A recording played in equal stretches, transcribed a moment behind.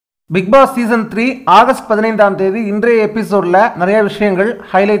Big Boss season 3 August 15ஆம் தேதி இன்றைய எபிசோடில் நிறைய விஷயங்கள்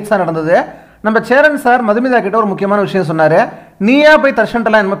ஹைலைட்ஸாக நடந்தது. நம்ம சேரன் சார் மதுமிதா கிட்ட ஒரு முக்கியமான விஷயம் சொன்னார். நீயா போய்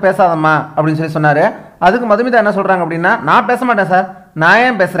தர்ஷன்ட்டெல்லாம் இனிமேல் பேசாதம்மா அப்படின்னு சொல்லி சொன்னார். அதுக்கு மதுமிதா என்ன சொல்கிறாங்க அப்படின்னா, நான் பேச மாட்டேன் சார், நான்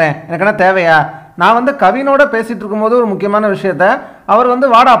ஏன் பேசுகிறேன், எனக்கு என்ன தேவையா, நான் கவினோட பேசிகிட்டு இருக்கும்போது ஒரு முக்கியமான விஷயத்த அவர்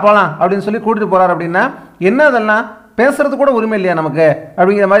வாடா போகலாம் அப்படின்னு சொல்லி கூட்டிகிட்டு போகிறார் அப்படின்னா என்ன அதெல்லாம் பேசுறது கூட உரிமை இல்லையா நமக்கு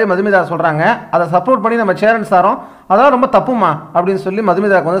அப்படிங்கிற மாதிரி மதுமிதா சொல்கிறாங்க. அதை சப்போர்ட் பண்ணி நம்ம சேரன் சாரும் அதெல்லாம் ரொம்ப தப்புமா அப்படின்னு சொல்லி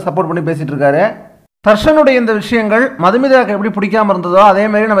மதுமிதாவுக்கு சப்போர்ட் பண்ணி பேசிகிட்டு இருக்காரு. தர்ஷனுடைய இந்த விஷயங்கள் மதுமிதாவுக்கு எப்படி பிடிக்காமல் இருந்ததோ அதே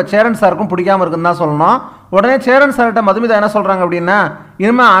மாதிரி நம்ம சேரன் சாருக்கும் பிடிக்காமல் இருக்குன்னு தான் சொல்லணும். உடனே சேரன் சார்கிட்ட மதுமிதா என்ன சொல்கிறாங்க அப்படின்னா,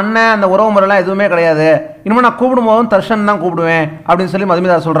 இனிமேல் அண்ணன் அந்த உறவு முறைலாம் எதுவுமே கிடையாது, இனிமேல் நான் கூப்பிடும் போதும் தர்ஷன் தான் கூப்பிடுவேன் அப்படின்னு சொல்லி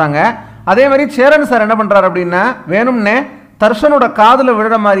மதுமிதா சொல்கிறாங்க. அதே மாதிரி சேரன் சார் என்ன பண்ணுறாரு அப்படின்னா, வேணும்னே தர்ஷனோட காதில்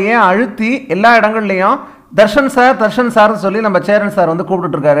விழுற மாதிரியே அழுத்தி எல்லா இடங்கள்லையும் தர்ஷன் சார்னு சொல்லி நம்ம சேரன் சார்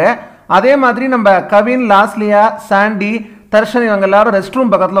கூப்பிட்டுட்டு இருக்காரு. அதே மாதிரி நம்ம கவின், லாஸ்லியா, சாண்டி, தர்ஷன் இவங்க எல்லாரும் ரெஸ்ட்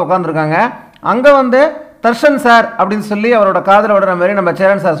ரூம் பக்கத்தில் உட்காந்துருக்காங்க. அங்கே தர்ஷன் சார் அப்படின்னு சொல்லி அவரோட காதில் விடுற மாதிரி நம்ம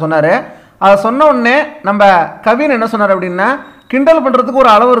சேரன் சார் சொன்னார். அதை சொன்ன உடனே நம்ம கவின் என்ன சொன்னார் அப்படின்னா, கிண்டல் பண்ணுறதுக்கு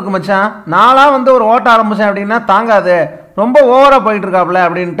ஒரு அளவு இருக்கு மச்சான், நாளாக ஒரு ஓட்ட ஆரம்பித்தேன் அப்படின்னா தாங்காது, ரொம்ப ஓவராக போயிட்டு இருக்காப்புல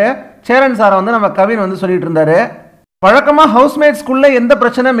அப்படின்ட்டு சேரன் சாரை நம்ம கவின் சொல்லிட்டு இருந்தார். வழக்கமாக ஹவுஸ்மேட்ஸ்குள்ளே எந்த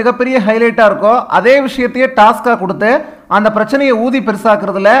பிரச்சனை மிகப்பெரிய ஹைலைட்டாக இருக்கோ அதே விஷயத்தையே டாஸ்காக கொடுத்து அந்த பிரச்சனையை ஊதி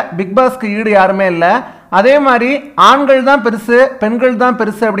பெருசாக்குறதுல பிக் பாஸ்க்கு ஈடு யாருமே இல்லை. அதே மாதிரி ஆண்கள் தான் பெருசு, பெண்கள் தான்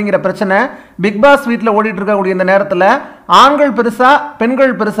பெருசு அப்படிங்கிற பிரச்சனை பிக் பாஸ் வீட்டில் ஓடிட்டு இருக்கக்கூடிய இந்த நேரத்தில் ஆண்கள் பெருசா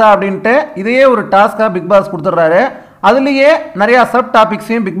பெண்கள் பெருசா அப்படின்ட்டு இதையே ஒரு டாஸ்காக பிக் பாஸ் கொடுத்துட்றாரு. அதுலேயே நிறையா சப்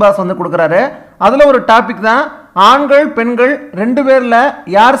டாபிக்ஸையும் பிக் பாஸ் கொடுக்குறாரு. அதில் ஒரு டாபிக் தான் ஆண்கள் பெண்கள் ரெண்டு பேரில்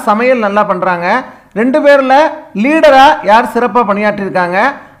யார் சமையல் நல்லா பண்ணுறாங்க, ரெண்டு பேரில் லீடராக யார் சிறப்பாக பணியாற்றிருக்காங்க,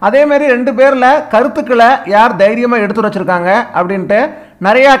 அதேமாரி ரெண்டு பேரில் கருத்துக்களை யார் தைரியமாக எடுத்து வச்சுருக்காங்க அப்படின்ட்டு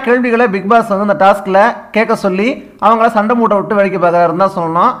நிறையா கேள்விகளை பிக் பாஸ் அந்த டாஸ்கில் கேட்க சொல்லி அவங்கள சண்டை மூட்டை விட்டு வேடிக்கை பார்க்குறாருன்னு தான்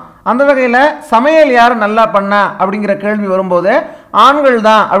சொல்லணும். அந்த வகையில் சமையல் யார் நல்லா பண்ணா அப்படிங்கிற கேள்வி வரும்போது ஆண்கள்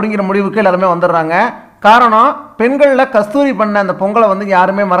தான் அப்படிங்கிற முடிவுக்கு எல்லாருமே வந்துடுறாங்க. காரணம், பெண்களில் கஸ்தூரி பண்ண அந்த பொங்கலை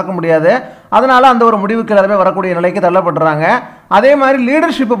யாருமே மறக்க முடியாது, அதனால் அந்த ஒரு முடிவுக்கு எல்லாருமே வரக்கூடிய நிலைக்கு தள்ளப்படுறாங்க. அதே மாதிரி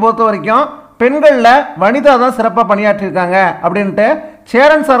லீடர்ஷிப்பை பொறுத்த வரைக்கும் பெண்களில் வனிதா தான் சிறப்பாக பணியாற்றிருக்காங்க அப்படின்ட்டு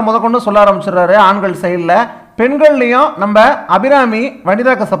சேரன் சார் முதற்கொண்டு சொல்ல ஆரம்பிச்சிடுறாரு. ஆண்கள் சைடில் பெண்கள்லையும் நம்ம அபிராமி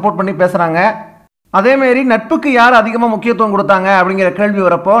வனிதாக்கு சப்போர்ட் பண்ணி பேசுகிறாங்க. அதேமாரி நட்புக்கு யார் அதிகமாக முக்கியத்துவம் கொடுத்தாங்க அப்படிங்கிற கேள்வி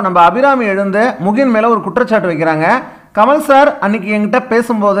வரப்போ நம்ம அபிராமி எழுந்து முகின் மேலே ஒரு குற்றச்சாட்டு வைக்கிறாங்க. கமல் சார் அன்னைக்கு என்கிட்ட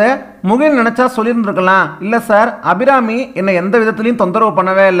பேசும்போது முகின் நினச்சா சொல்லியிருந்துருக்கலாம், இல்லை சார் அபிராமி என்னை எந்த விதத்துலையும் தொந்தரவு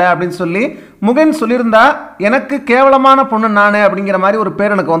பண்ணவே இல்லை அப்படின்னு சொல்லி முகின் சொல்லியிருந்தா எனக்கு கேவலமான பொண்ணு நான் அப்படிங்கிற மாதிரி ஒரு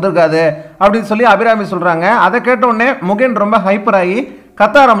பேர் எனக்கு வந்திருக்காது அப்படின்னு சொல்லி அபிராமி சொல்கிறாங்க. அதை கேட்டவுடனே முகின் ரொம்ப ஹைப்பர் ஆகி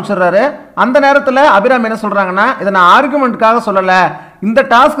கத்த ஆரம்பிச்சிடுறாரு. அந்த நேரத்தில் அபிராமி என்ன சொல்கிறாங்கன்னா, இதை நான் ஆர்குமெண்ட்டுக்காக சொல்லலை, இந்த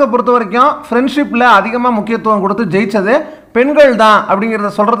டாஸ்க்கை பொறுத்த வரைக்கும் ஃப்ரெண்ட்ஷிப்பில் அதிகமாக முக்கியத்துவம் கொடுத்து ஜெயிச்சது பெண்கள் தான் அப்படிங்கிறத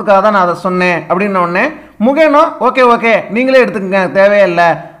சொல்கிறதுக்காக தான் நான் அதை சொன்னேன் அப்படின்ன உடனே முகேனும் ஓகே நீங்களே எடுத்துக்கங்க தேவையில்லை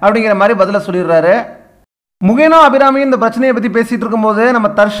அப்படிங்கிற மாதிரி பதிலை சொல்லிடுறாரு. முகேனும் அபிராமியும் இந்த பிரச்சனையை பற்றி பேசிகிட்டு இருக்கும்போது நம்ம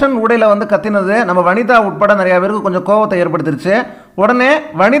தர்ஷன் உடையில் கத்தினது நம்ம வனிதா உட்பட நிறையா பேருக்கு கொஞ்சம் கோபத்தை ஏற்படுத்திருச்சு. உடனே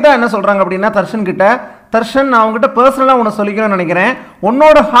வனிதா என்ன சொல்கிறாங்க அப்படின்னா தர்ஷன் கிட்ட, தர்ஷன் நான் அவங்ககிட்ட பர்சனலாக உன்னை சொல்லிக்கணும்னு நினைக்கிறேன்,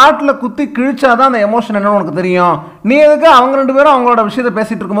 உன்னோட ஹார்ட்டில் குத்தி கிழிச்சாதான் அந்த எமோஷன் என்னன்னு உனக்கு தெரியும், நீ எதுக்கு அவங்க ரெண்டு பேரும் அவங்களோட விஷயத்தை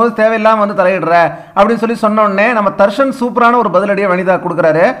பேசிகிட்டு இருக்கும்போது தேவையில்லாமல் தலையிடுற அப்படின்னு சொல்லி சொன்ன உடனே நம்ம தர்ஷன் சூப்பரான ஒரு பதிலடியை வனிதா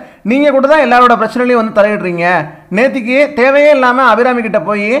கொடுக்குறாரு. நீங்கள் கூட தான் எல்லாரோட பிரச்சனையிலையும் தலையிடுறீங்க, நேத்திக்கு தேவையே இல்லாமல் அபிராமி கிட்ட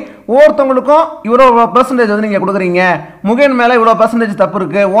போய் ஒவ்வொருத்தவங்களுக்கும் இவ்வளோ பர்சன்டேஜ் நீங்கள் கொடுக்குறீங்க, முகேன் மேலே இவ்வளோ பர்சன்டேஜ் தப்பு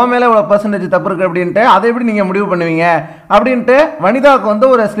இருக்குது, ஓ மேலே இவ்வளோ பர்சன்டேஜ் தப்பு இருக்குது அப்படின்ட்டு அதை எப்படி நீங்கள் முடிவு பண்ணுவீங்க அப்படின்ட்டு வனிதாவுக்கு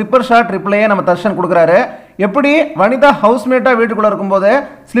ஒரு ஸ்லிப்பர் ஷாட் ரிப்ளையே நம்ம தர்ஷன் கொடுக்குறாரு. எப்படி வனிதா ஹவுஸ்மேட்டாக வீட்டுக்குள்ளே இருக்கும்போது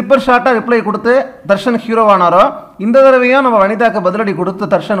ஸ்லிப்பர் ஷாட்டாக ரிப்ளை கொடுத்து தர்ஷன் ஹீரோவானாரோ, இந்த தடவையும் நம்ம வனிதாவுக்கு பதிலடி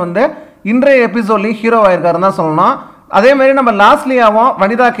கொடுத்து தர்ஷன் இன்றைய எபிசோட்லையும் ஹீரோவாயிருக்காருன்னு தான் சொல்லணும். அதே மாதிரி நம்ம லாஸ்லியாவும்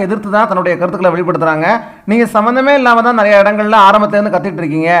வனிதாக்கு எதிர்த்து தான் தன்னுடைய கருத்துக்களை வெளிப்படுத்துகிறாங்க. நீங்கள் சம்மந்தமே இல்லாமல் தான் நிறைய இடங்கள்ல ஆரம்பத்துலேருந்து கத்திட்டு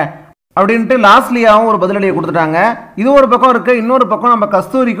இருக்கீங்க அப்படின்ட்டு லாஸ்லியாவும் ஒரு பதிலடியை கொடுத்துட்டாங்க. இது ஒரு பக்கம் இருக்குது. இன்னொரு பக்கம் நம்ம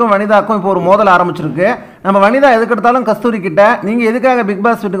கஸ்தூரிக்கும் வனிதாக்கும் இப்போ ஒரு மோதல் ஆரம்பிச்சிருக்கு. நம்ம வனிதா எதுக்கு எடுத்தாலும் கஸ்தூரி கிட்ட நீங்கள் எதுக்காக பிக்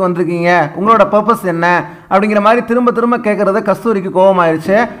பாஸ் வீட்டுக்கு வந்திருக்கீங்க, உங்களோட பர்பஸ் என்ன அப்படிங்கிற மாதிரி திரும்ப கேட்குறது கஸ்தூரிக்கு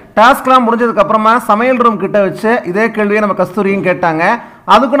கோபமாயிருச்சு. டாஸ்க்லாம் முடிஞ்சதுக்கப்புறமா சமையல் ரூம் கிட்ட வச்சு இதே கேள்வியை நம்ம கஸ்தூரியும் கேட்டாங்க.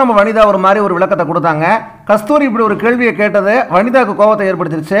 அதுக்கும் நம்ம வனிதா ஒரு மாதிரி ஒரு விளக்கத்தை கொடுத்தாங்க. கஸ்தூரி இப்படி ஒரு கேள்வியை கேட்டது வனிதாவுக்கு கோபத்தை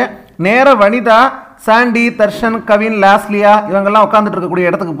ஏற்படுத்திருச்சு. நேராக வனிதா, சாண்டி, தர்ஷன், கவின், லாஸ்லியா இவங்கெல்லாம் உட்காந்துட்டு இருக்கக்கூடிய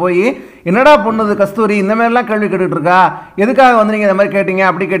இடத்துக்கு போய் என்னடா பொண்ணுது கஸ்தூரி இந்த மாதிரிலாம் கேள்வி கேட்டுட்டு இருக்கா, எதுக்காக நீங்கள் இந்த மாதிரி கேட்டீங்க,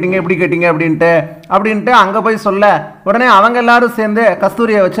 அப்படி கேட்டீங்க இப்படி கேட்டீங்க அப்படின்ட்டு அங்கே போய் சொல்ல உடனே அவங்க எல்லாரும் சேர்ந்து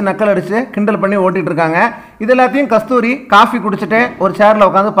கஸ்தூரியை வச்சு நக்கல் அடித்து கிண்டல் பண்ணி ஓட்டிகிட்டு இருக்காங்க. இது எல்லாத்தையும் கஸ்தூரி காஃபி குடிச்சிட்டு ஒரு சேரில்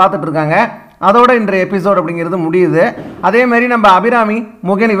உட்காந்து பார்த்துட்டு இருக்காங்க. அதோட இன்றைய எபிசோட் அப்படிங்கிறது முடியுது. அதே மாதிரி நம்ம அபிராமி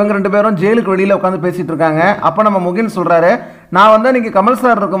முகின் இவங்க ரெண்டு பேரும் ஜெயிலுக்கு வெளியில் உட்காந்து பேசிட்டு இருக்காங்க. அப்போ நம்ம முகின் சொல்கிறாரு, நான் வந்து இன்னைக்கு கமல்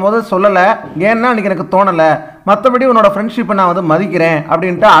சார் இருக்கும்போது சொல்லலை, ஏன்னா இன்னைக்கு எனக்கு தோணலை, மற்றபடி உன்னோட ஃப்ரெண்ட்ஷிப்பை நான் வந்து மதிக்கிறேன்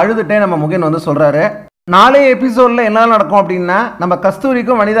அப்படின்ட்டு அழுதுட்டே நம்ம முகேன் வந்து சொல்கிறாரு. நாளைய எபிசோடில் என்ன நடக்கும் அப்படின்னா, நம்ம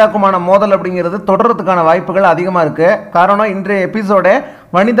கஸ்தூரிக்கும் வனிதாக்குமான மோதல் அப்படிங்கிறது தொடர்றதுக்கான வாய்ப்புகள் அதிகமாக இருக்குது. காரணம், இன்றைய எபிசோடே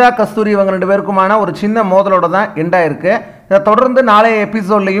வனிதா கஸ்தூரி இவங்க 2 பேருக்குமான ஒரு சின்ன மோதலோட தான் எண்டாயிருக்கு. இதை தொடர்ந்து நாளைய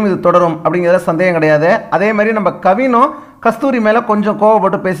எபிசோட்லையும் இது தொடரும் அப்படிங்கிறத சந்தேகம் கிடையாது. அதே மாதிரி நம்ம கவினும் கஸ்தூரி மேலே கொஞ்சம்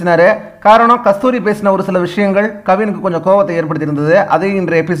கோவப்பட்டு பேசினார். காரணம், கஸ்தூரி பேசின ஒரு சில விஷயங்கள் கவினுக்கு கொஞ்சம் கோவத்தை ஏற்படுத்தியிருந்தது. அதையும்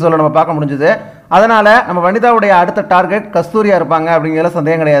இன்றைய எபிசோடில் நம்ம பார்க்க முடிஞ்சுது. அதனால் நம்ம வனிதாவுடைய அடுத்த டார்கெட் கஸ்தூரியாக இருப்பாங்க அப்படிங்கிறத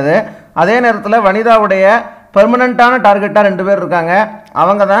சந்தேகம் கிடையாது. அதே நேரத்தில் வனிதாவுடைய பெர்மனண்ட்டான டார்கெட்டாக 2 பேர் இருக்காங்க.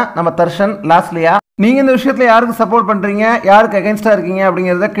 அவங்க தான் நம்ம தர்ஷன், லாஸ்லியா. நீங்கள் இந்த விஷயத்தில் யாருக்கு சப்போர்ட் பண்ணுறீங்க, யாருக்கு அகைன்ஸ்டாக இருக்கீங்க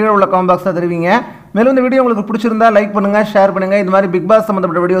அப்படிங்கிறத கீழே உள்ள கமெண்ட் பாக்ஸில் தெரிவிங்க. மேலும் இந்த வீடியோ உங்களுக்கு பிடிச்சிருந்தா லைக் பண்ணுங்கள், ஷேர் பண்ணுங்கள். இந்த மாதிரி பிக் பாஸ்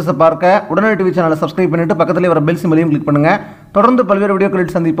சம்மந்தப்பட்ட வீடியோஸை பார்க்க உடனடி டிவி சேனலை சப்ஸ்கிரைப் பண்ணிவிட்டு பக்கத்தில் வர பெல் சிம்பலையும் கிளிக் பண்ணுங்கள். தொடர்ந்து பல்வேறு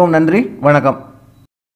வீடியோக்களில் சந்திப்போம். நன்றி, வணக்கம்.